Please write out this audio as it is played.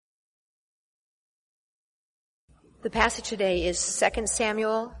The passage today is 2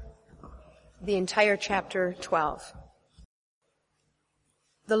 Samuel, the entire chapter 12.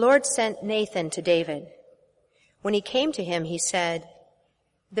 The Lord sent Nathan to David. When he came to him, he said,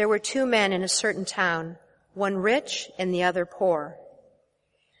 "There were two men in a certain town, one rich and the other poor.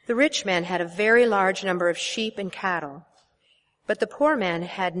 The rich man had a very large number of sheep and cattle, but the poor man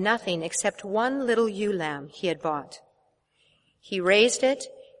had nothing except one little ewe lamb he had bought. He raised it,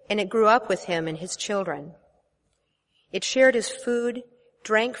 and it grew up with him and his children. It shared his food,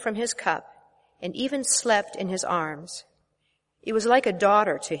 drank from his cup, and even slept in his arms. It was like a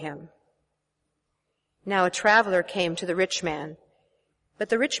daughter to him. Now a traveler came to the rich man, but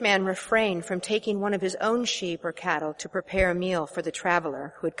the rich man refrained from taking one of his own sheep or cattle to prepare a meal for the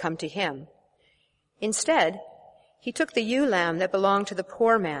traveler who had come to him. Instead, he took the ewe lamb that belonged to the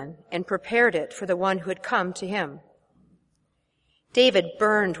poor man and prepared it for the one who had come to him. David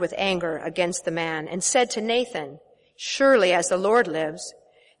burned with anger against the man and said to Nathan, 'Surely as the Lord lives,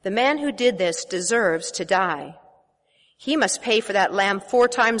 the man who did this deserves to die. He must pay for that lamb 4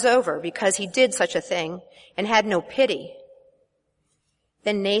 times over because he did such a thing and had no pity.'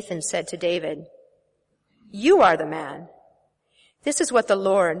 Then Nathan said to David, 'You are the man. This is what the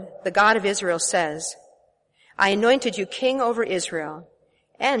Lord, the God of Israel, says. I anointed you king over Israel,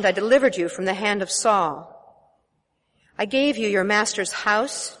 and I delivered you from the hand of Saul. I gave you your master's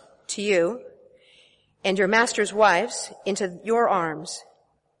house to you, and your master's wives into your arms.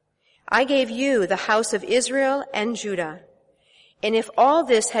 I gave you the house of Israel and Judah, and if all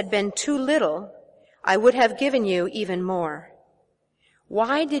this had been too little, I would have given you even more.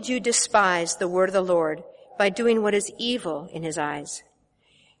 Why did you despise the word of the Lord by doing what is evil in his eyes?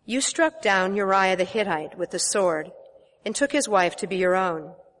 You struck down Uriah the Hittite with the sword and took his wife to be your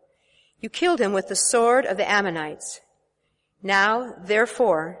own. You killed him with the sword of the Ammonites. Now,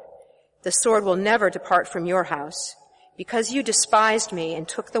 therefore, the sword will never depart from your house, because you despised me and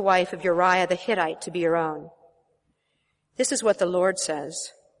took the wife of Uriah the Hittite to be your own. This is what the Lord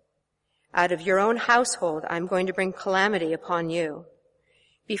says. Out of your own household I am going to bring calamity upon you.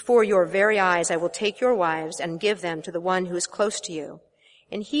 Before your very eyes I will take your wives and give them to the one who is close to you,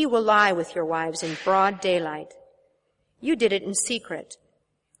 and he will lie with your wives in broad daylight. You did it in secret,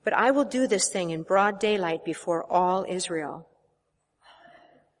 but I will do this thing in broad daylight before all Israel."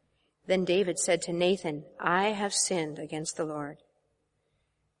 Then David said to Nathan, "I have sinned against the Lord."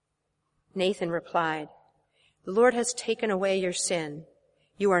 Nathan replied, "The Lord has taken away your sin.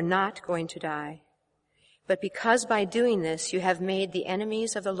 You are not going to die. But because by doing this you have made the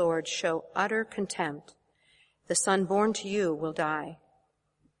enemies of the Lord show utter contempt, the son born to you will die."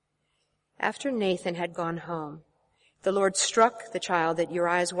 After Nathan had gone home, the Lord struck the child that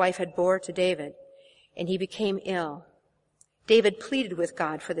Uriah's wife had bore to David, and he became ill. David pleaded with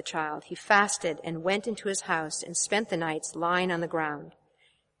God for the child. He fasted and went into his house and spent the nights lying on the ground.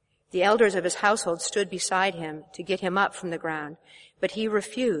 The elders of his household stood beside him to get him up from the ground, but he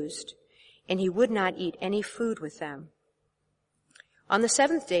refused, and he would not eat any food with them. On the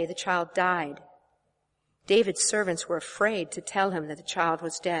 7th day, the child died. David's servants were afraid to tell him that the child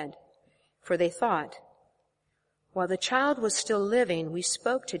was dead, for they thought, "While the child was still living, we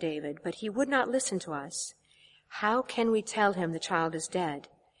spoke to David, but he would not listen to us. How can we tell him the child is dead?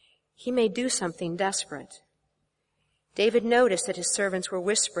 He may do something desperate." David noticed that his servants were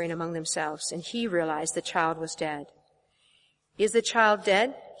whispering among themselves, and he realized the child was dead. "Is the child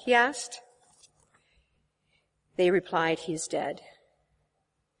dead?" he asked. They replied, "He is dead."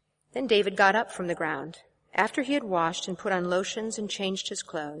 Then David got up from the ground. After he had washed and put on lotions and changed his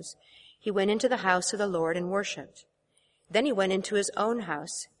clothes, he went into the house of the Lord and worshipped. Then he went into his own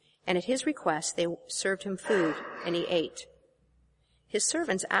house, and at his request they served him food, and he ate. His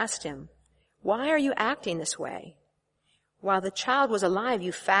servants asked him, "Why are you acting this way? While the child was alive,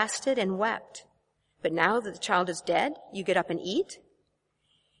 you fasted and wept. But now that the child is dead, you get up and eat?"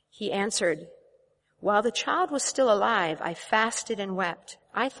 He answered, "While the child was still alive, I fasted and wept.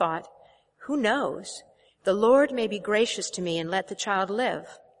 I thought, 'Who knows? The Lord may be gracious to me and let the child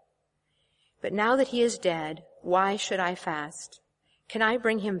live.' But now that he is dead, why should I fast? Can I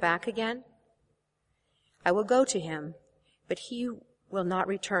bring him back again? I will go to him, but he will not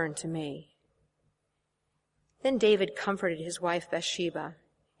return to me." Then David comforted his wife Bathsheba,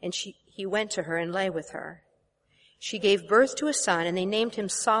 and he went to her and lay with her. She gave birth to a son, and they named him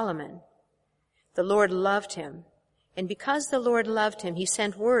Solomon. The Lord loved him, and because the Lord loved him, he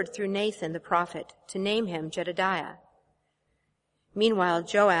sent word through Nathan the prophet to name him Jedediah. Meanwhile,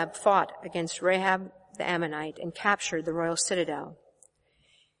 Joab fought against Rahab the Ammonite and captured the royal citadel.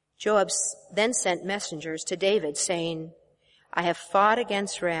 Joab then sent messengers to David, saying, "I have fought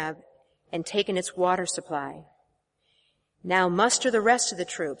against Rahab and taken its water supply. Now muster the rest of the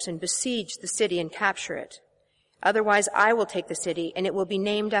troops and besiege the city and capture it. Otherwise I will take the city, and it will be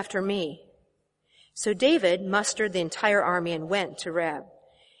named after me." So David mustered the entire army and went to Reb,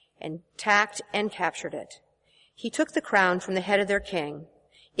 and attacked and captured it. He took the crown from the head of their king.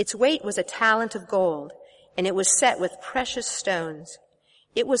 Its weight was a talent of gold, and it was set with precious stones.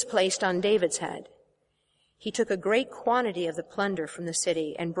 It was placed on David's head. He took a great quantity of the plunder from the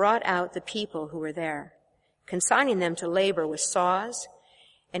city and brought out the people who were there, consigning them to labor with saws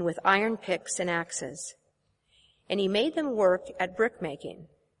and with iron picks and axes. And he made them work at brickmaking.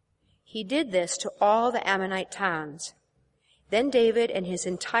 He did this to all the Ammonite towns. Then David and his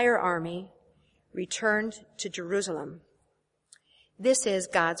entire army returned to Jerusalem. This is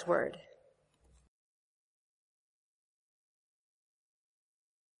God's word.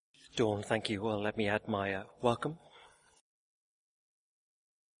 Dawn, thank you. Well, let me add my welcome.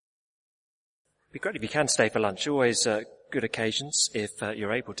 It'd be great if you can stay for lunch. Always good occasions if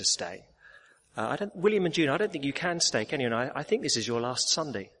you're able to stay. William and June, I don't think you can stay, can you? And I think this is your last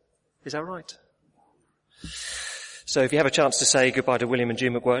Sunday. Is that right? So if you have a chance to say goodbye to William and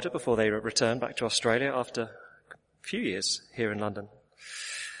June McWhirter before they return back to Australia after a few years here in London,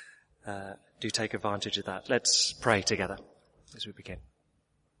 do take advantage of that. Let's pray together as we begin.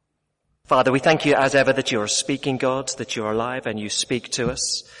 Father, we thank you as ever that you're a speaking God, that you're alive and you speak to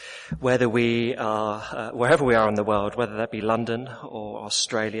us, whether we are, wherever we are in the world, whether that be London or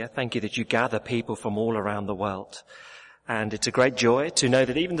Australia. Thank you that you gather people from all around the world. And it's a great joy to know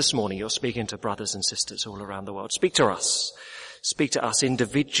that even this morning you're speaking to brothers and sisters all around the world. Speak to us. Speak to us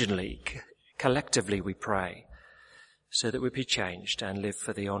individually, collectively, we pray, so that we be changed and live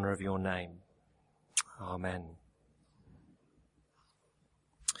for the honor of your name. Amen.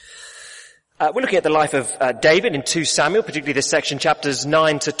 We're looking at the life of David in 2 Samuel, particularly this section, chapters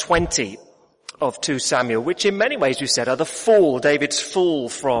 9 to 20 of 2 Samuel, which in many ways, we said, are the fall, David's fall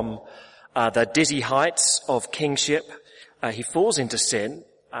from the dizzy heights of kingship. He falls into sin,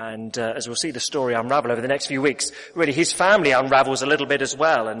 and as we'll see the story unravel over the next few weeks, really his family unravels a little bit as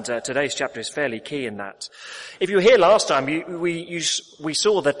well, and today's chapter is fairly key in that. If you were here last time, we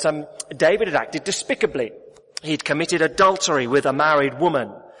saw that David had acted despicably. He'd committed adultery with a married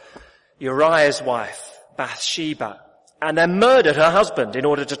woman, Uriah's wife, Bathsheba, and then murdered her husband in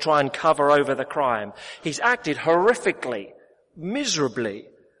order to try and cover over the crime. He's acted horrifically, miserably,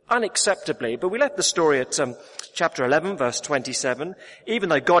 unacceptably. But we left the story at chapter 11, verse 27. Even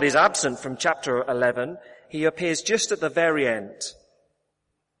though God is absent from chapter 11, he appears just at the very end.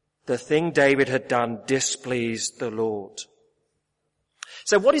 The thing David had done displeased the Lord.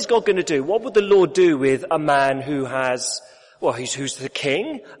 So what is God going to do? What would the Lord do with a man who has, who's the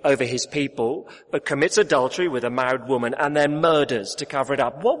king over his people, but commits adultery with a married woman and then murders to cover it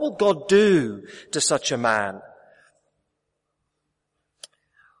up? What will God do to such a man?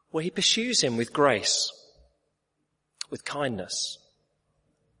 Well, he pursues him with grace, with kindness.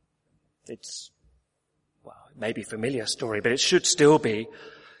 It may be a familiar story, but it should still be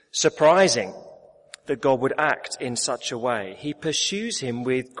surprising that God would act in such a way. He pursues him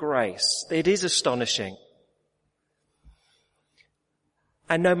with grace. It is astonishing.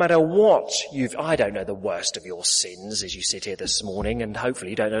 And no matter what I don't know the worst of your sins as you sit here this morning, and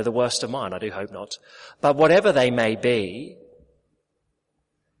hopefully you don't know the worst of mine, I do hope not. But whatever they may be,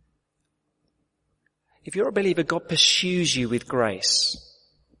 if you're a believer, God pursues you with grace.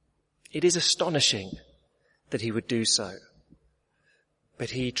 It is astonishing that he would do so.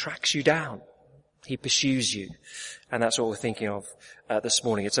 But he tracks you down. He pursues you. And that's what we're thinking of this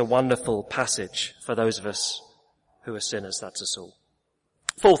morning. It's a wonderful passage for those of us who are sinners, that's us all.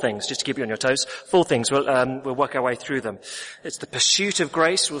 4 things, just to keep you on your toes. 4 things. We'll work our way through them. It's the pursuit of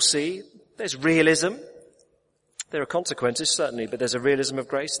grace, we'll see. There's realism. There are consequences, certainly, but there's a realism of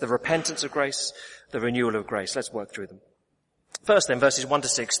grace, the repentance of grace, the renewal of grace. Let's work through them. First then, verses 1 to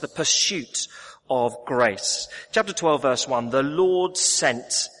 6, the pursuit of grace. Chapter 12, verse 1, the Lord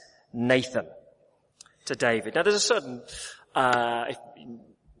sent Nathan to David. Now there's a certain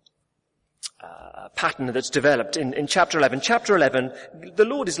pattern that's developed in chapter 11. Chapter 11, the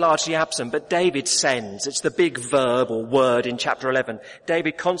Lord is largely absent, but David sends. It's the big verb or word in chapter 11.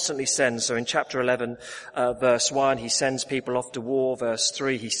 David constantly sends. So in chapter 11, verse 1, he sends people off to war. Verse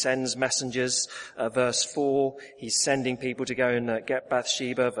 3, he sends messengers. Verse 4, he's sending people to go and get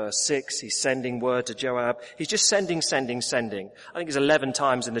Bathsheba. Verse 6, he's sending word to Joab. He's just sending. I think it's 11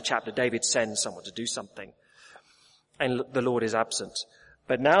 times in the chapter David sends someone to do something. And the Lord is absent.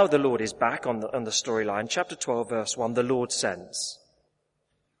 But now the Lord is back on the storyline. Chapter 12, verse 1, the Lord sends.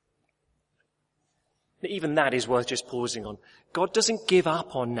 Even that is worth just pausing on. God doesn't give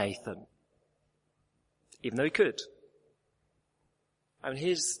up on Nathan, even though he could. I mean,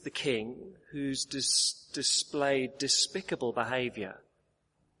 here's the king who's displayed despicable behavior.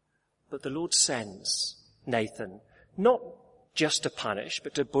 But the Lord sends Nathan, not just to punish,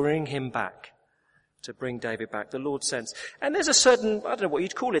 but to bring him back, to bring David back. The Lord sends. And there's a certain, I don't know what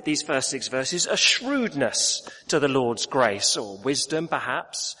you'd call it, these first 6 verses, a shrewdness to the Lord's grace, or wisdom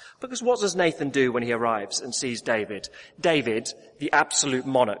perhaps. Because what does Nathan do when he arrives and sees David? David, the absolute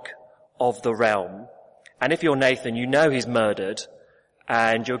monarch of the realm. And if you're Nathan, you know he's murdered,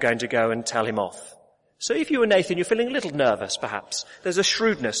 and you're going to go and tell him off. So if you were Nathan, you're feeling a little nervous, perhaps. There's a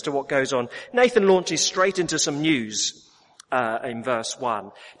shrewdness to what goes on. Nathan launches straight into some news in verse 1.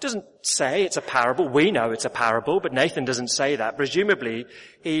 It doesn't say it's a parable. We know it's a parable, but Nathan doesn't say that. Presumably,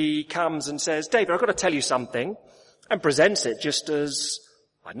 he comes and says, David, I've got to tell you something, and presents it just as,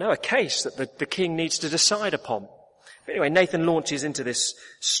 I know, a case that the king needs to decide upon. But anyway, Nathan launches into this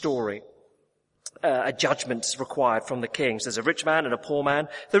story. A judgment is required from the king. So there's a rich man and a poor man.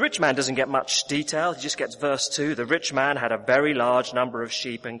 The rich man doesn't get much detail. He just gets verse 2. The rich man had a very large number of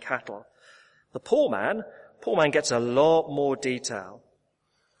sheep and cattle. The poor man gets a lot more detail.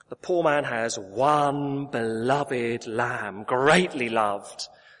 The poor man has one beloved lamb, greatly loved.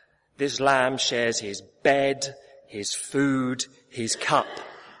 This lamb shares his bed, his food, his cup.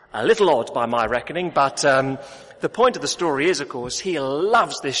 A little odd by my reckoning, but the point of the story is, of course, he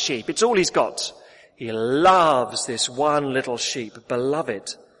loves this sheep. It's all he's got. He loves this one little sheep,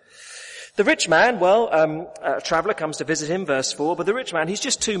 beloved. The rich man, a traveller comes to visit him, verse 4, but the rich man, he's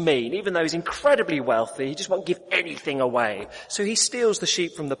just too mean. Even though he's incredibly wealthy, he just won't give anything away. So he steals the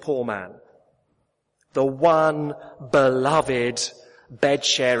sheep from the poor man. The one beloved,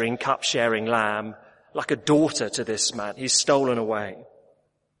 bed-sharing, cup-sharing lamb, like a daughter to this man, he's stolen away.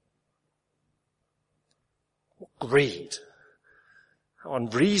 What greed. How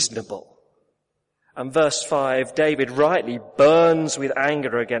unreasonable. And verse 5, David rightly burns with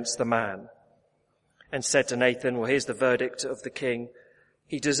anger against the man and said to Nathan, well, here's the verdict of the king.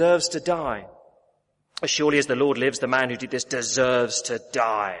 He deserves to die. As surely as the Lord lives, the man who did this deserves to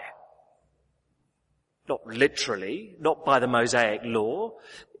die. Not literally, not by the Mosaic law.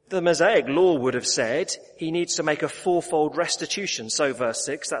 The Mosaic law would have said he needs to make a 4-fold restitution. So verse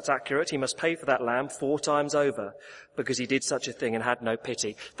 6, that's accurate. He must pay for that lamb 4 times over because he did such a thing and had no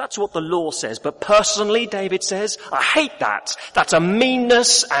pity. That's what the law says. But personally, David says, I hate that. That's a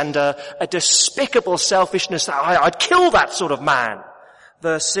meanness and a despicable selfishness. I'd kill that sort of man.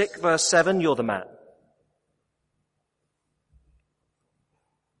 Verse 6, verse 7, you're the man.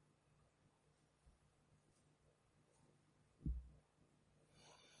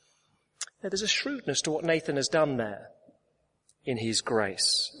 Now, there's a shrewdness to what Nathan has done there in his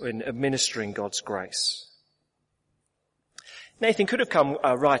grace, in administering God's grace. Nathan could have come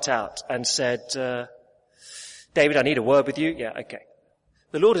right out and said, David, I need a word with you. Yeah, okay.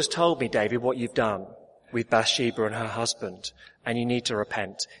 The Lord has told me, David, what you've done with Bathsheba and her husband, and you need to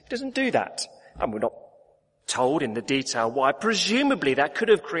repent. He doesn't do that. And we're not told in the detail why. Presumably that could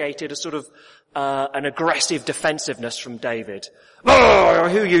have created a sort of an aggressive defensiveness from David. Oh,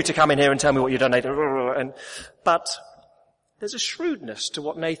 who are you to come in here and tell me what you've done, Nathan? But there's a shrewdness to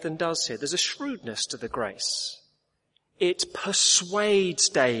what Nathan does here. There's a shrewdness to the grace. It persuades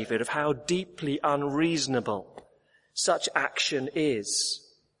David of how deeply unreasonable such action is.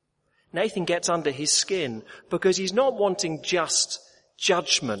 Nathan gets under his skin because he's not wanting just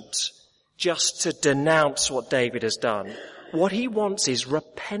judgment, just to denounce what David has done. What he wants is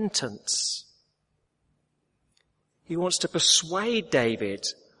repentance. He wants to persuade David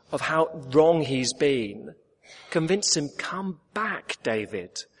of how wrong he's been. Convince him, come back,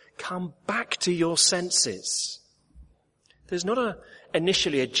 David. Come back to your senses. There's not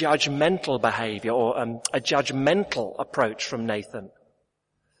initially a judgmental behavior or a judgmental approach from Nathan,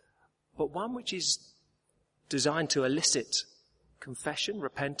 but one which is designed to elicit confession,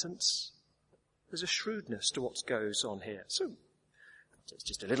 repentance. There's a shrewdness to what goes on here. So it's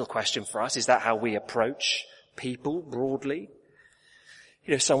just a little question for us. Is that how we approach people broadly?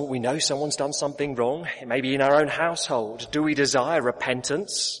 You know, we know someone's done something wrong, maybe in our own household. Do we desire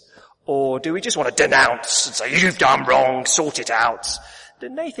repentance? Or do we just want to denounce and say, you've done wrong, sort it out?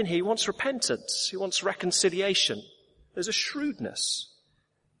 Then Nathan here wants repentance. He wants reconciliation. There's a shrewdness.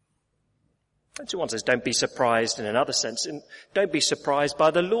 And 2:1 says, don't be surprised in another sense. And don't be surprised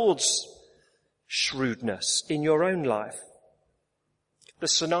by the Lord's shrewdness in your own life. The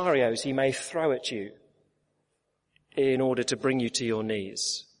scenarios he may throw at you in order to bring you to your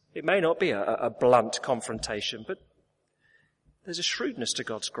knees. It may not be a blunt confrontation, but there's a shrewdness to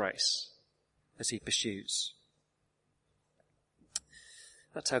God's grace as he pursues.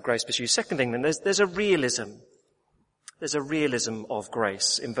 That's how grace pursues. Second thing then, there's a realism There's a realism of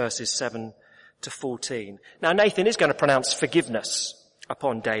grace in verses 7 to 14. Now Nathan is going to pronounce forgiveness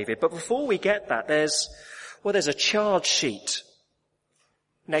upon David, but before we get that, there's a charge sheet.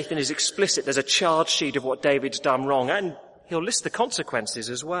 Nathan is explicit. There's a charge sheet of what David's done wrong, and he'll list the consequences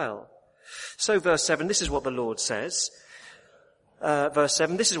as well. So verse 7, this is what the Lord says. Verse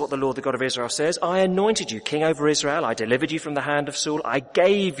 7, this is what the Lord, the God of Israel says. I anointed you king over Israel. I delivered you from the hand of Saul. I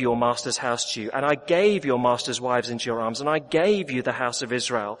gave your master's house to you, and I gave your master's wives into your arms, and I gave you the house of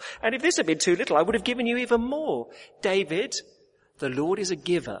Israel. And if this had been too little, I would have given you even more. David, the Lord is a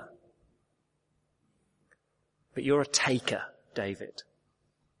giver. But you're a taker, David.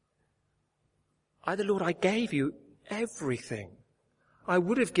 The Lord, I gave you everything. I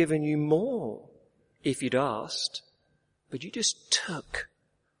would have given you more if you'd asked. But you just took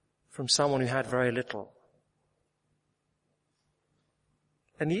from someone who had very little.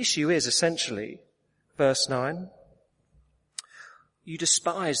 And the issue is essentially, verse 9, you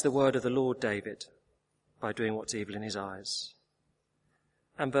despise the word of the Lord, David, by doing what's evil in his eyes.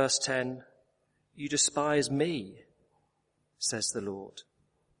 And verse 10, you despise me, says the Lord.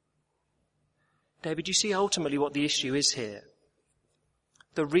 David, you see ultimately what the issue is here.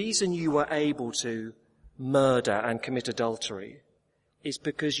 The reason you were able to murder and commit adultery is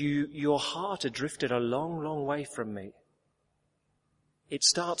because your heart had drifted a long, long way from me. It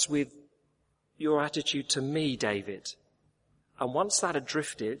starts with your attitude to me, David. And once that had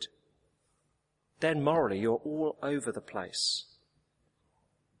drifted, then morally you're all over the place.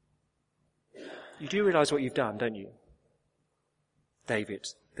 You do realize what you've done, don't you? David,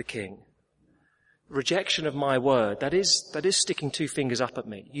 the king. Rejection of my word, that is sticking two fingers up at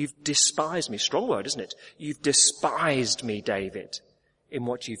me. You've despised me. Strong word, isn't it? You've despised me, David, in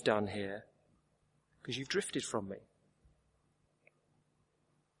what you've done here. Because you've drifted from me.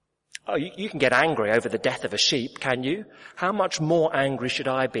 Oh, you can get angry over the death of a sheep, can you? How much more angry should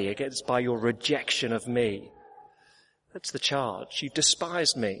I be against by your rejection of me? That's the charge. You've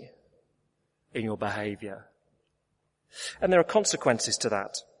despised me in your behavior. And there are consequences to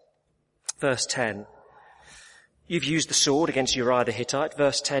that. Verse 10, you've used the sword against Uriah the Hittite.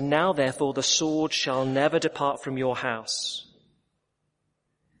 Verse 10, now therefore the sword shall never depart from your house.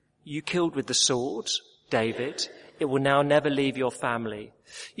 You killed with the sword, David. It will now never leave your family.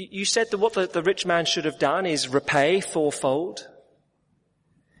 You said that what the rich man should have done is repay fourfold.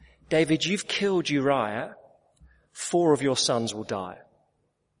 David, you've killed Uriah. 4 of your sons will die.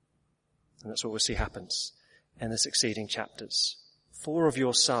 And that's what we'll see happens in the succeeding chapters. 4 of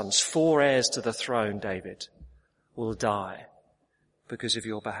your sons, 4 heirs to the throne, David, will die because of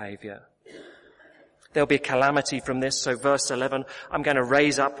your behavior. There'll be a calamity from this. So verse 11, I'm going to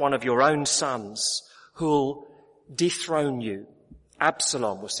raise up one of your own sons who'll dethrone you.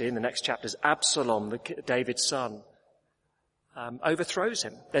 Absalom, we'll see in the next chapters, Absalom, David's son, overthrows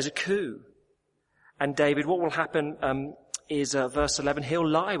him. There's a coup. And David, what will happen is verse 11, he'll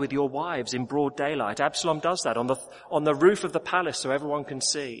lie with your wives in broad daylight. Absalom does that on the roof of the palace so everyone can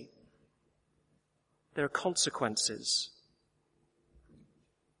see. There are consequences.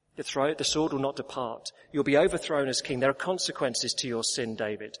 The sword will not depart. You'll be overthrown as king. There are consequences to your sin,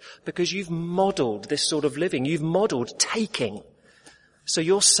 David, because you've modeled this sort of living. You've modeled taking. So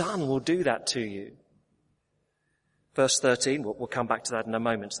your son will do that to you. Verse 13, we'll come back to that in a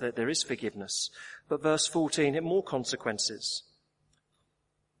moment, that there is forgiveness. But verse 14, more consequences.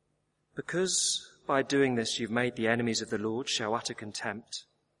 Because by doing this you've made the enemies of the Lord show utter contempt,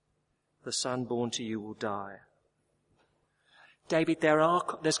 the son born to you will die. David,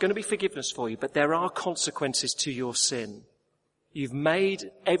 there's going to be forgiveness for you, but there are consequences to your sin. You've made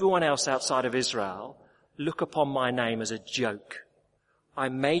everyone else outside of Israel look upon my name as a joke. I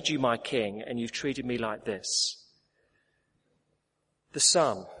made you my king, and you've treated me like this. The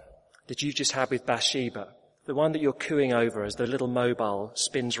son that you've just had with Bathsheba, the one that you're cooing over as the little mobile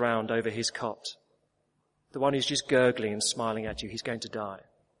spins round over his cot, the one who's just gurgling and smiling at you, he's going to die.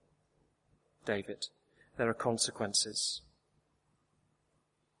 David, there are consequences.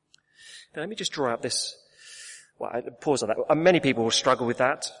 Now let me just draw out this. Well, I pause on that. Many people will struggle with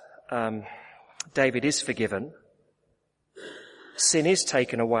that. David is forgiven. Sin is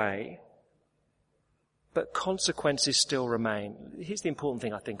taken away. But consequences still remain. Here's the important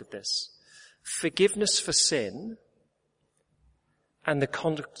thing, I think, of this. Forgiveness for sin and the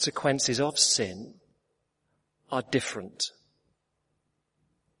consequences of sin are different.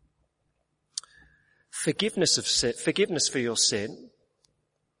 Forgiveness for your sin.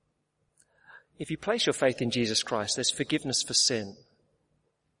 If you place your faith in Jesus Christ, there's forgiveness for sin.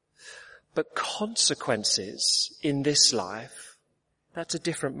 But consequences in this life, that's a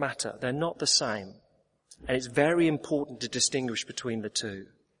different matter. They're not the same. And it's very important to distinguish between the two.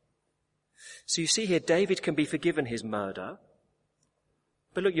 So you see here, David can be forgiven his murder,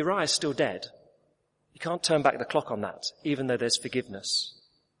 but look, Uriah's still dead. You can't turn back the clock on that, even though there's forgiveness.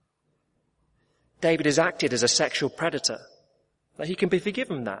 David has acted as a sexual predator. Now, he can be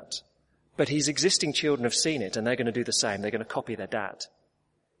forgiven that, but his existing children have seen it, and they're going to do the same. They're going to copy their dad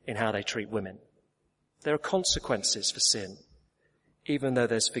in how they treat women. There are consequences for sin, even though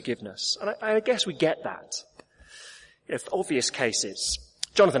there's forgiveness. And I guess we get that. For obvious cases,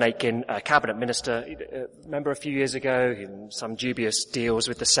 Jonathan Aitken, a cabinet minister, remember a few years ago, in some dubious deals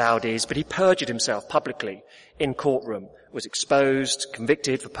with the Saudis, but he perjured himself publicly in courtroom, was exposed,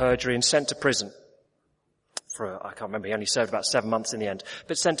 convicted for perjury and sent to prison. I can't remember, he only served about 7 months in the end,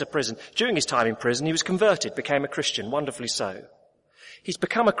 but sent to prison. During his time in prison, he was converted, became a Christian, wonderfully so. He's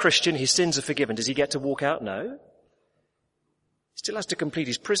become a Christian, his sins are forgiven. Does he get to walk out? No. He still has to complete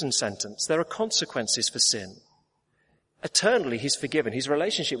his prison sentence. There are consequences for sin. Eternally, he's forgiven. His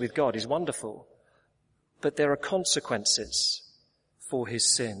relationship with God is wonderful. But there are consequences for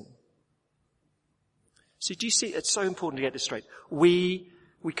his sin. So do you see, it's so important to get this straight. We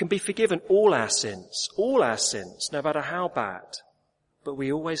can be forgiven all our sins, no matter how bad, but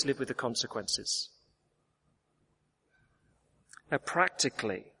we always live with the consequences. Now,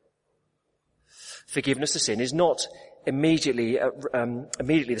 practically, forgiveness of sin is not immediately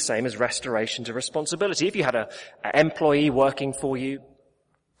the same as restoration to responsibility. If you had an employee working for you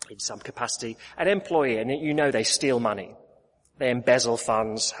in some capacity, an employee, and you know they steal money, they embezzle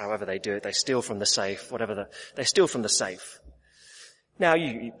funds, however they do it, they steal from the safe, they steal from the safe. Now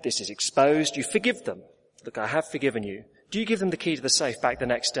this is exposed, you forgive them. Look, I have forgiven you. Do you give them the key to the safe back the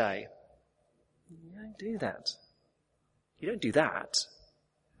next day? You don't do that. You don't do that.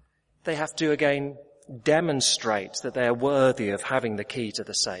 They have to again demonstrate that they are worthy of having the key to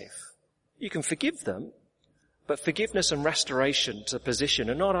the safe. You can forgive them, but forgiveness and restoration to position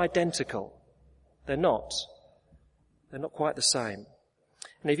are not identical. They're not. They're not quite the same.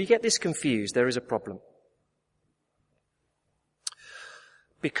 And if you get this confused, there is a problem.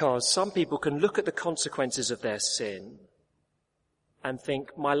 Because some people can look at the consequences of their sin and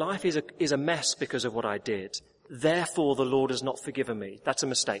think, my life is a mess because of what I did. Therefore, the Lord has not forgiven me. That's a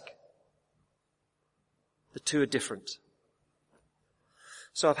mistake. The two are different.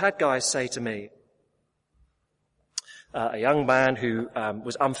 So I've had guys say to me, a young man who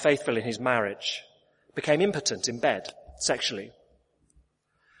was unfaithful in his marriage, became impotent in bed sexually,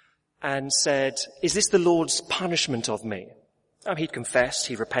 and said, is this the Lord's punishment of me? He'd confessed,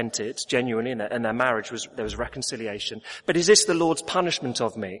 he repented genuinely, and their marriage there was reconciliation. But is this the Lord's punishment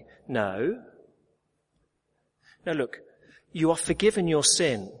of me? No. Now look, you are forgiven your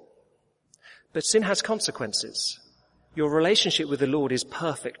sin, but sin has consequences. Your relationship with the Lord is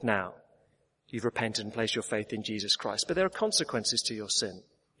perfect now. You've repented and placed your faith in Jesus Christ, but there are consequences to your sin.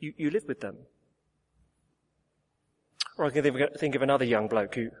 You live with them. Or I can think of another young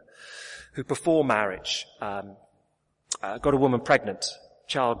bloke who before marriage, got a woman pregnant,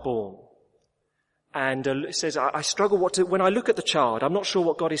 child born, and says, I struggle when I look at the child, I'm not sure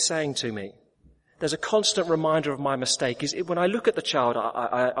what God is saying to me. There's a constant reminder of my mistake. When I look at the child,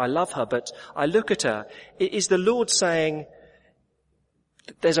 I love her, but I look at her, is the Lord saying,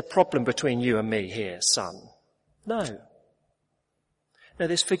 there's a problem between you and me here, son? No. No,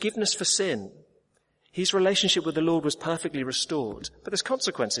 there's forgiveness for sin. His relationship with the Lord was perfectly restored, but there's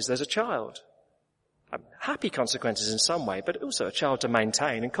consequences. There's a child. Happy consequences in some way, but also a child to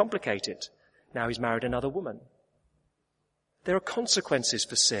maintain and complicate it. Now he's married another woman. There are consequences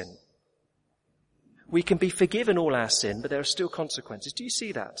for sin. We can be forgiven all our sin, but there are still consequences. Do you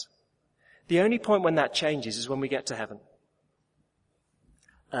see that? The only point when that changes is when we get to heaven.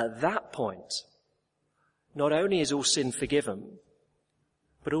 At that point, not only is all sin forgiven,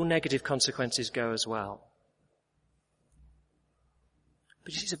 but all negative consequences go as well.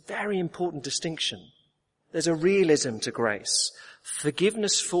 But it's a very important distinction. There's a realism to grace.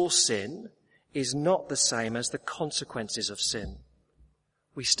 Forgiveness for sin is not the same as the consequences of sin.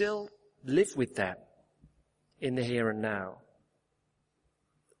 We still live with them in the here and now.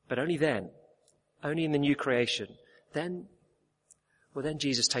 But only then, only in the new creation, then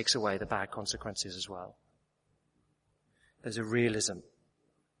Jesus takes away the bad consequences as well. There's a realism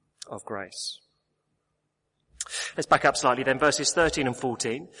of grace. Let's back up slightly then, verses 13 and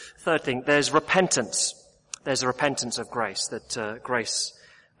 14. Third thing, there's repentance. There's a repentance of grace that grace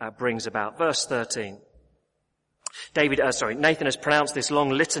brings about. Verse 13. Nathan has pronounced this long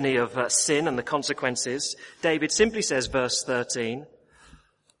litany of sin and the consequences. David simply says, verse 13,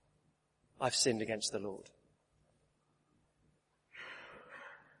 I've sinned against the Lord.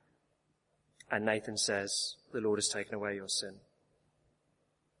 And Nathan says, the Lord has taken away your sin.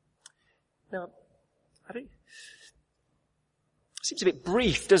 Now, it seems a bit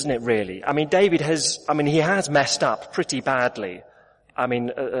brief, doesn't it, really? I mean, he has messed up pretty badly. I mean,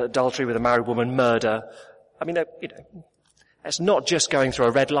 adultery with a married woman, murder. I mean, it's not just going through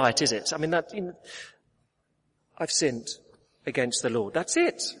a red light, is it? I mean, I've sinned against the Lord. That's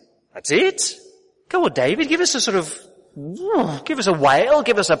it. That's it. Come on, David, give us a wail,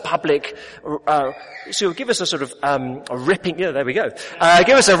 give us a public, give us a sort of, a ripping, there we go.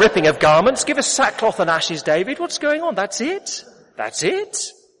 Give us a ripping of garments, give us sackcloth and ashes, David. What's going on? That's it? That's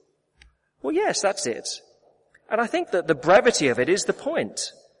it? Well, yes, that's it. And I think that the brevity of it is the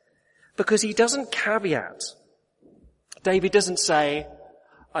point. Because he doesn't caveat. David doesn't say,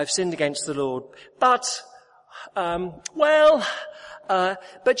 I've sinned against the Lord, but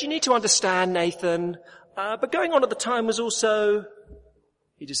you need to understand, Nathan, but going on at the time was also,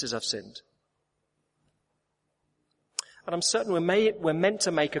 he just says, I've sinned. And I'm certain we're meant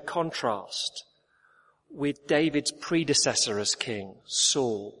to make a contrast with David's predecessor as king,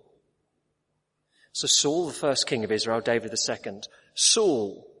 Saul. So Saul, the first king of Israel, David II,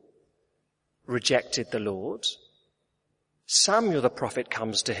 Saul rejected the Lord. Samuel the prophet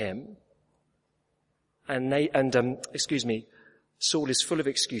comes to him, Saul is full of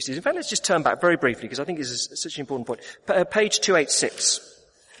excuses. In fact, let's just turn back very briefly, because I think this is such an important point. Page 286.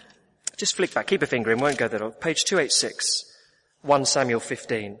 Just flick back, keep a finger in, won't go that long. Page 286, 1 Samuel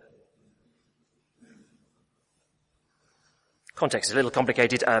 15. Context is a little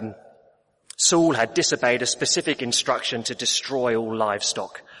complicated. Saul had disobeyed a specific instruction to destroy all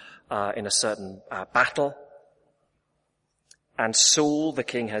livestock in a certain battle. And Saul, the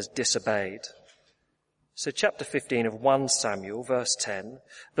king, has disobeyed. So chapter 15 of 1 Samuel, verse 10,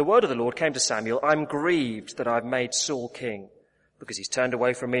 the word of the Lord came to Samuel, I'm grieved that I've made Saul king, because he's turned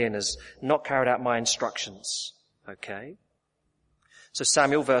away from me and has not carried out my instructions. Okay. So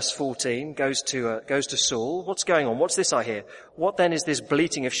Samuel, verse 14, goes to Saul. What's going on? What's this I hear? What then is this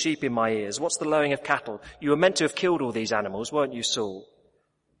bleating of sheep in my ears? What's the lowing of cattle? You were meant to have killed all these animals, weren't you, Saul?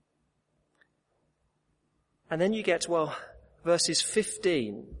 And then you get, verses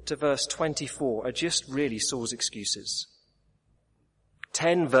 15 to verse 24 are just really Saul's excuses.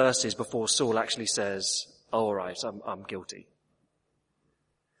 10 verses before Saul actually says, all right, I'm guilty.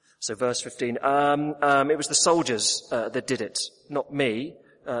 So verse 15, it was the soldiers that did it, not me,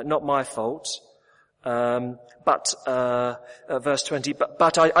 not my fault. Verse 20,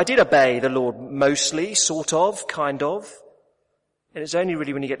 but I did obey the Lord mostly, sort of, kind of. And it's only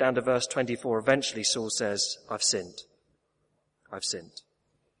really when you get down to verse 24, eventually Saul says, I've sinned. I've sinned.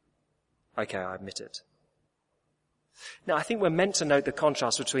 Okay, I admit it. Now, I think we're meant to note the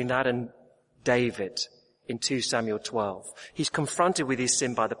contrast between that and David in 2 Samuel 12. He's confronted with his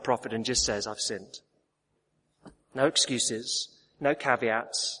sin by the prophet and just says, I've sinned. No excuses, no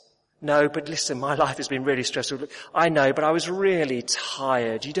caveats. No, but listen, my life has been really stressful. I know, but I was really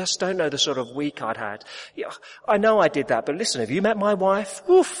tired. You just don't know the sort of week I'd had. Yeah, I know I did that, but listen, have you met my wife?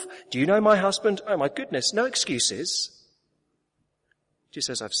 Oof. Do you know my husband? Oh my goodness, no excuses. She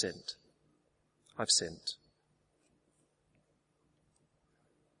says, I've sinned. I've sinned.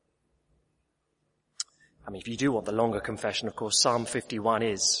 I mean, if you do want the longer confession, of course, Psalm 51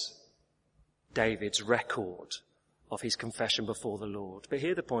 is David's record of his confession before the Lord. But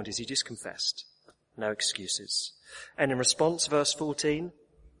here the point is he just confessed. No excuses. And in response, verse 14,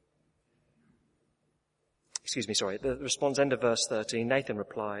 the response end of verse 13, Nathan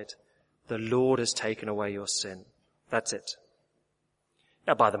replied, the Lord has taken away your sin. That's it.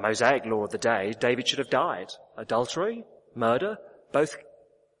 Now, by the Mosaic law of the day, David should have died. Adultery, murder, both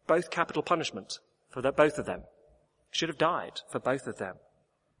capital punishment for both of them. Should have died for both of them.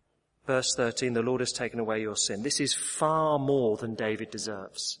 Verse 13, the Lord has taken away your sin. This is far more than David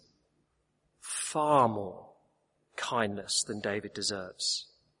deserves. Far more kindness than David deserves.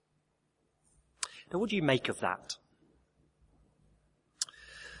 Now, what do you make of that?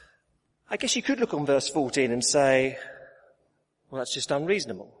 I guess you could look on verse 14 and say, well, that's just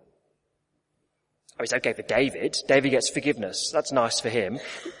unreasonable. Oh, it's okay for David. David gets forgiveness. That's nice for him.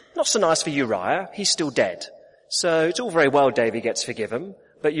 Not so nice for Uriah. He's still dead. So it's all very well David gets forgiven,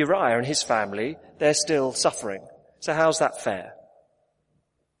 but Uriah and his family, they're still suffering. So how's that fair?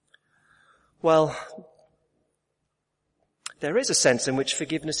 Well, there is a sense in which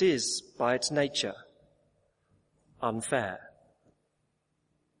forgiveness is, by its nature, unfair.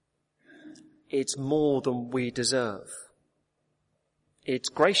 It's more than we deserve. It's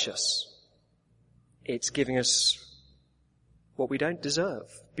gracious. It's giving us what we don't deserve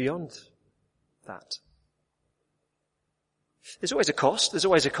beyond that. There's always a cost. There's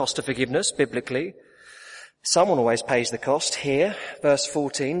always a cost to forgiveness, biblically. Someone always pays the cost. Here, verse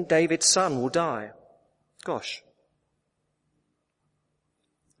 14, David's son will die. Gosh.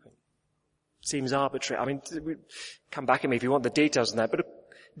 Seems arbitrary. I mean, come back at me if you want the details on that. But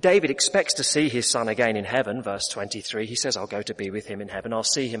David expects to see his son again in heaven, verse 23. He says, I'll go to be with him in heaven. I'll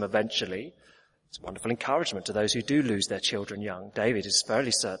see him eventually. It's a wonderful encouragement to those who do lose their children young. David is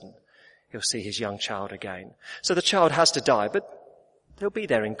fairly certain he'll see his young child again. So the child has to die, but he'll be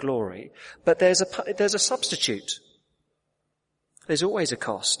there in glory. But there's a substitute. There's always a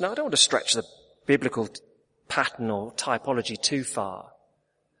cost. Now, I don't want to stretch the biblical pattern or typology too far.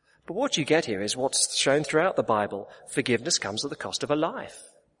 But what you get here is what's shown throughout the Bible. Forgiveness comes at the cost of a life.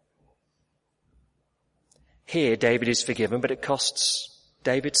 Here, David is forgiven, but it costs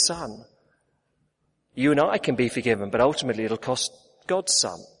David's son. You and I can be forgiven, but ultimately it'll cost God's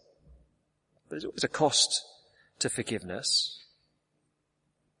son. But there's always a cost to forgiveness.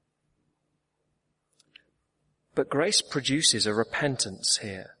 But grace produces a repentance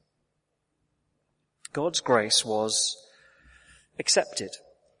here. God's grace was accepted,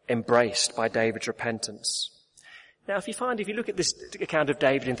 embraced by David's repentance. Now, if you look at this account of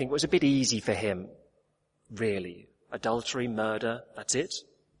David and think it was a bit easy for him, really, adultery, murder, that's it.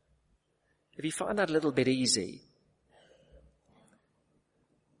 If you find that a little bit easy,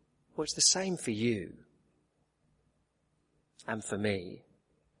 well, it's the same for you and for me.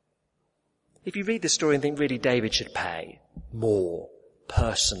 If you read the story and think really David should pay more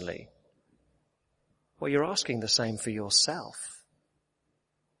personally, well, you're asking the same for yourself.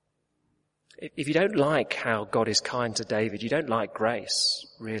 If you don't like how God is kind to David, you don't like grace,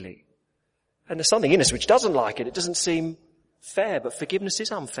 really. And there's something in us which doesn't like it. It doesn't seem fair, but forgiveness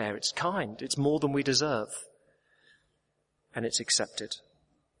is unfair. It's kind. It's more than we deserve. And it's accepted.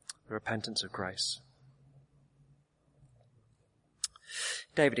 The repentance of grace.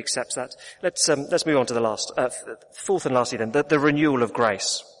 David accepts that. Let's move on to the fourth and lastly then, the renewal of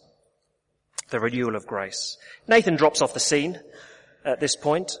grace. The renewal of grace. Nathan drops off the scene at this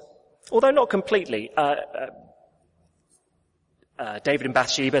point, although not completely. David and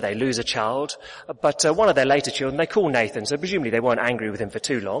Bathsheba, they lose a child, but one of their later children, they call Nathan, so presumably they weren't angry with him for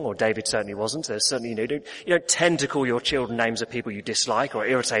too long, or David certainly wasn't. There's certainly, you don't tend to call your children names of people you dislike or are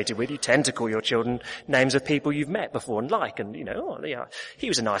irritated with. You tend to call your children names of people you've met before and like, and he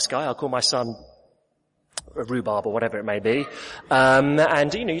was a nice guy, I'll call my son a rhubarb or whatever it may be.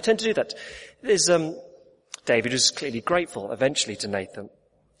 And you tend to do that. David is clearly grateful eventually to Nathan.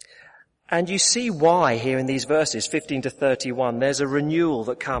 And you see why here in these verses, 15 to 31, there's a renewal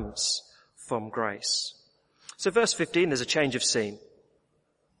that comes from grace. So verse 15, there's a change of scene.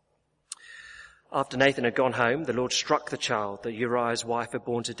 After Nathan had gone home, the Lord struck the child that Uriah's wife had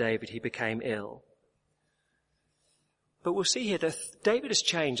borne to David. He became ill. But we'll see here that David has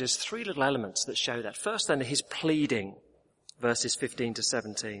changed. There's three little elements that show that. First then, his pleading, verses 15 to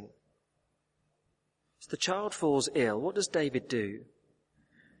 17. So the child falls ill. What does David do?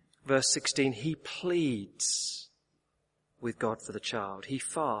 Verse 16, he pleads with God for the child. He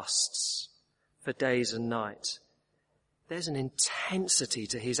fasts for days and nights. There's an intensity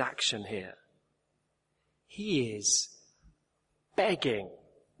to his action here. He is begging.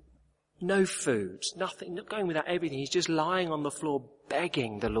 No food, nothing, not going without everything. He's just lying on the floor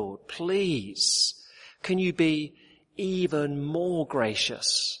begging the Lord, please, can you be even more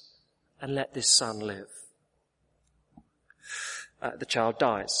gracious and let this son live? The child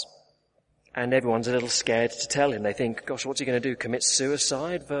dies. And everyone's a little scared to tell him. They think, gosh, what's he going to do? Commit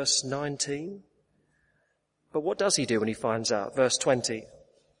suicide? Verse 19. But what does he do when he finds out? Verse 20.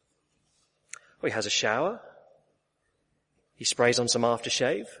 Well, he has a shower. He sprays on some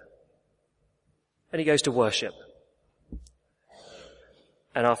aftershave. And he goes to worship.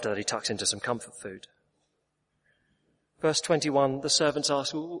 And after that, he tucks into some comfort food. Verse 21, the servants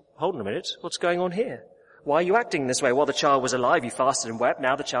ask, well, hold on a minute, what's going on here? Why are you acting this way? While the child was alive, you fasted and wept.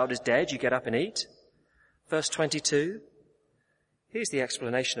 Now the child is dead, you get up and eat. Verse 22. Here's the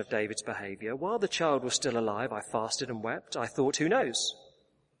explanation of David's behavior. While the child was still alive, I fasted and wept. I thought, who knows?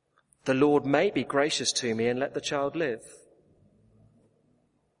 The Lord may be gracious to me and let the child live.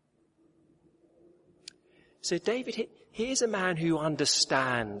 So David, here's a man who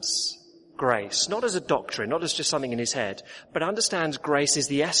understands grace, not as a doctrine, not as just something in his head, but understands grace is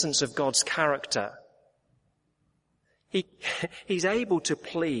the essence of God's character. He's able to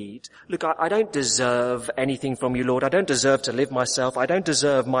plead, look, I don't deserve anything from you, Lord. I don't deserve to live myself. I don't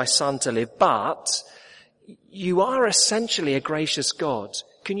deserve my son to live, but you are essentially a gracious God.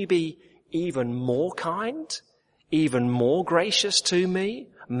 Can you be even more kind? Even more gracious to me?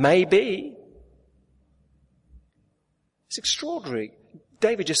 Maybe. It's extraordinary.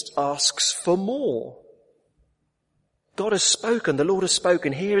 David just asks for more. God has spoken, the Lord has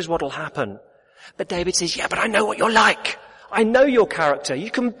spoken, here is what will happen. But David says, yeah, but I know what you're like. I know your character. You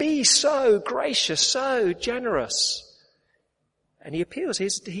can be so gracious, so generous. And he appeals,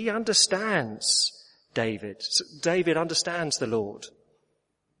 he understands David. David understands the Lord.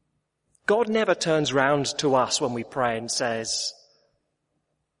 God never turns round to us when we pray and says,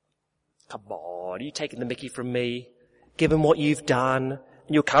 come on, are you taking the mickey from me? Given what you've done,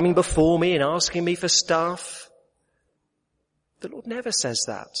 and you're coming before me and asking me for stuff. The Lord never says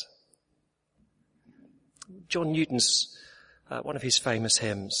that. John Newton's, one of his famous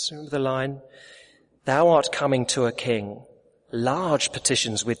hymns, remember the line? Thou art coming to a king, large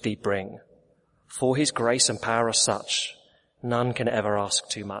petitions with thee bring. For his grace and power are such, none can ever ask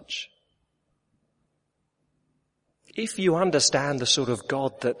too much. If you understand the sort of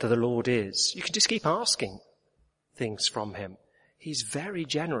God that the Lord is, you can just keep asking things from him. He's very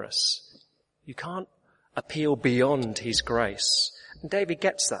generous. You can't appeal beyond his grace. And David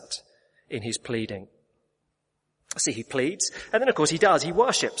gets that in his pleading. See, he pleads, and then of course he does. He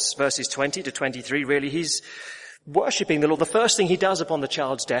worships. Verses 20 to 23, really, he's worshipping the Lord. The first thing he does upon the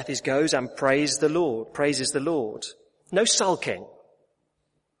child's death is goes and praises the Lord. No sulking.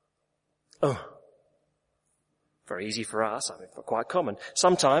 Oh, very easy for us, I mean, quite common.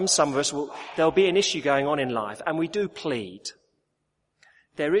 Sometimes some of us there'll be an issue going on in life, and we do plead.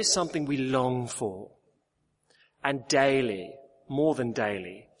 There is something we long for. And daily, more than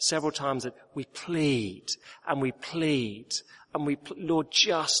daily, several times that we plead, and we plead, and Lord,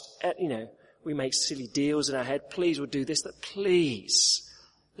 just, we make silly deals in our head. Please, we'll do this, that please,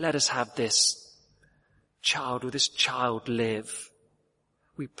 let us have this child, or this child live.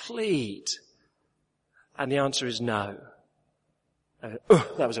 We plead. And the answer is no.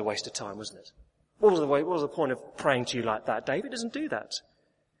 That was a waste of time, wasn't it? What was the point of praying to you like that? David doesn't do that.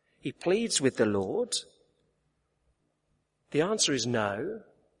 He pleads with the Lord. The answer is no.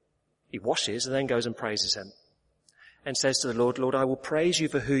 He washes and then goes and praises him. And says to the Lord, Lord, I will praise you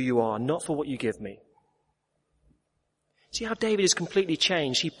for who you are, not for what you give me. See how David is completely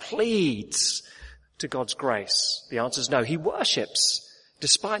changed. He pleads to God's grace. The answer is no. He worships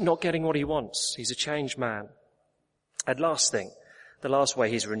despite not getting what he wants. He's a changed man. And last thing, the last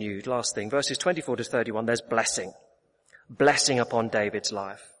way he's renewed, verses 24 to 31, there's blessing. Blessing upon David's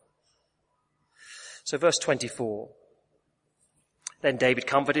life. So verse 24. Then David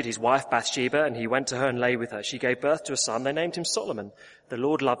comforted his wife Bathsheba, and he went to her and lay with her. She gave birth to a son. They named him Solomon. The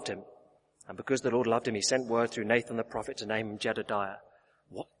Lord loved him. And because the Lord loved him, he sent word through Nathan the prophet to name him Jedediah.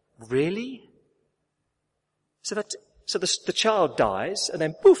 What? Really? So the child dies, and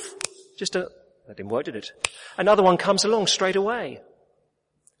then poof, that didn't work, did it? Another one comes along straight away.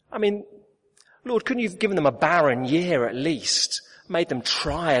 I mean, Lord, couldn't you have given them a barren year at least? Made them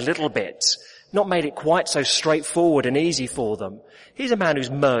try a little bit. Not made it quite so straightforward and easy for them. He's a man who's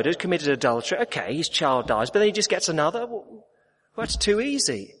murdered, committed adultery. Okay, his child dies, but then he just gets another. Well, that's too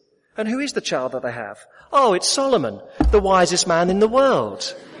easy. And who is the child that they have? Oh, it's Solomon, the wisest man in the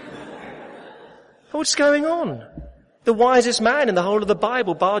world. What's going on? The wisest man in the whole of the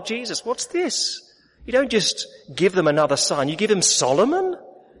Bible, bar Jesus. What's this? You don't just give them another son, you give him Solomon?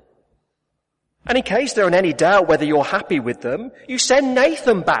 And in case they're in any doubt whether you're happy with them, you send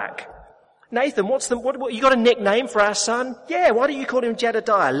Nathan back. Nathan, what you got a nickname for our son? Yeah, why don't you call him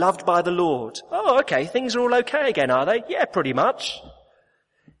Jedediah, loved by the Lord? Oh, okay, things are all okay again, are they? Yeah, pretty much.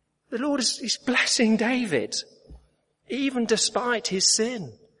 The Lord is blessing David, even despite his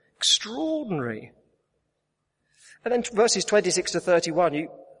sin. Extraordinary. And then verses 26 to 31,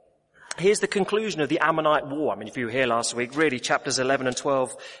 here's the conclusion of the Ammonite war. I mean, if you were here last week, really chapters 11 and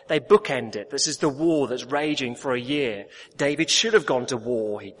 12, they bookend it. This is the war that's raging for a year. David should have gone to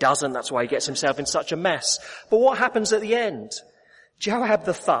war. He doesn't. That's why he gets himself in such a mess. But what happens at the end? Joab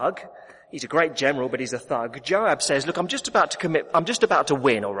the thug, he's a great general, but he's a thug. Joab says, look, I'm just about to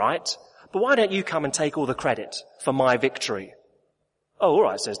win, all right? But why don't you come and take all the credit for my victory? Oh, all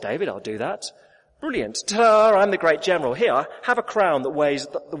right, says David, I'll do that. Brilliant. Ta-da, I'm the great general. Here, have a crown that weighs,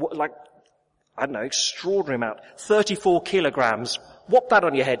 extraordinary amount. 34 kilograms. Whop that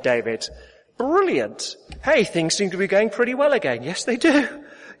on your head, David. Brilliant. Hey, things seem to be going pretty well again. Yes, they do.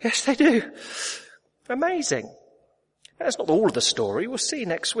 Yes, they do. Amazing. That's not all of the story. We'll see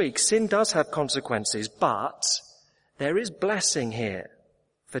next week. Sin does have consequences, but there is blessing here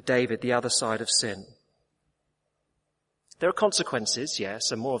for David, the other side of sin. There are consequences,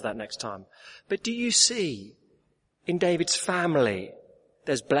 yes, and more of that next time. But do you see, in David's family,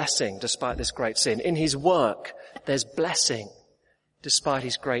 there's blessing despite this great sin. In his work, there's blessing despite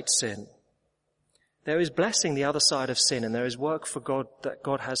his great sin. There is blessing the other side of sin, and there is work for God that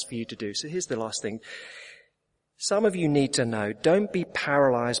God has for you to do. So here's the last thing. Some of you need to know, don't be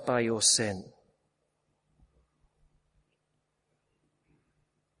paralyzed by your sin.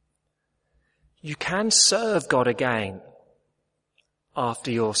 You can serve God again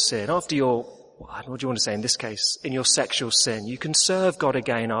after your sin, what do you want to say in this case, in your sexual sin. You can serve God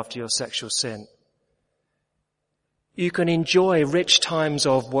again after your sexual sin. You can enjoy rich times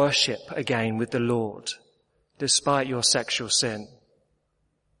of worship again with the Lord, despite your sexual sin.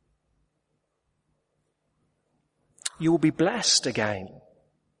 You will be blessed again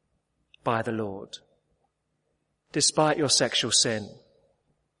by the Lord, despite your sexual sin.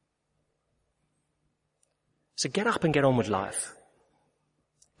 So get up and get on with life.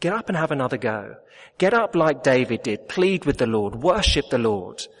 Get up and have another go. Get up like David did. Plead with the Lord. Worship the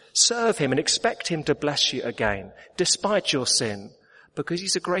Lord. Serve him and expect him to bless you again, despite your sin, because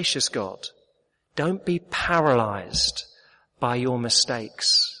he's a gracious God. Don't be paralyzed by your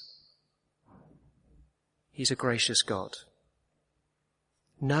mistakes. He's a gracious God.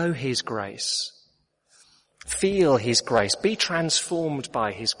 Know his grace. Feel his grace. Be transformed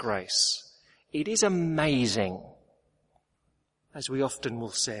by his grace. It is amazing, as we often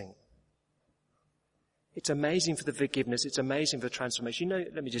will sing. It's amazing for the forgiveness. It's amazing for the transformation. You know,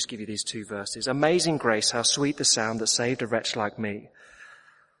 let me just give you these two verses. Amazing grace, how sweet the sound that saved a wretch like me.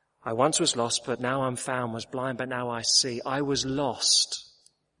 I once was lost, but now I'm found, was blind, but now I see. I was lost,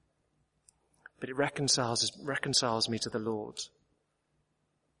 but it reconciles me to the Lord.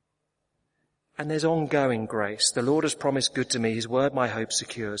 And there's ongoing grace. The Lord has promised good to me. His word my hope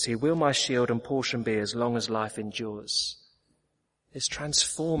secures. He will my shield and portion be as long as life endures. There's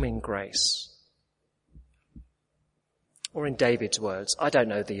transforming grace. Or in David's words, I don't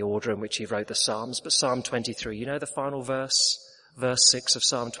know the order in which he wrote the Psalms, but Psalm 23, you know the final verse? Verse 6 of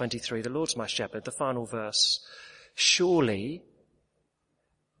Psalm 23, the Lord's my shepherd, the final verse. Surely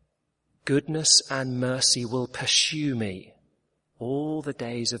goodness and mercy will pursue me all the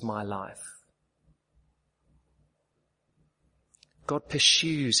days of my life. God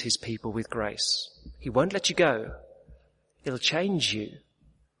pursues his people with grace. He won't let you go. He'll change you.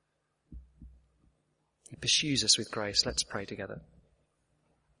 He pursues us with grace. Let's pray together.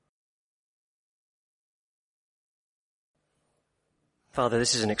 Father,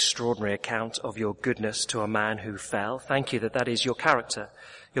 this is an extraordinary account of your goodness to a man who fell. Thank you that is your character.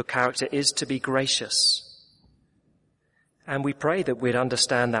 Your character is to be gracious. And we pray that we'd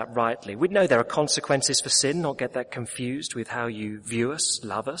understand that rightly. We'd know there are consequences for sin, not get that confused with how you view us,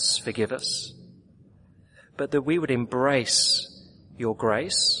 love us, forgive us. But that we would embrace your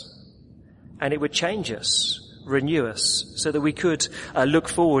grace, and it would change us, renew us, so that we could look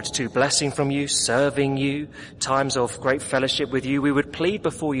forward to blessing from you, serving you, times of great fellowship with you. We would plead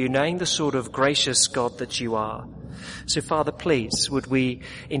before you, knowing the sort of gracious God that you are. So, Father, please, would we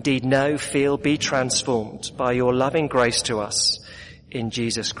indeed know, feel, be transformed by your loving grace to us in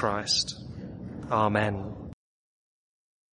Jesus Christ. Amen.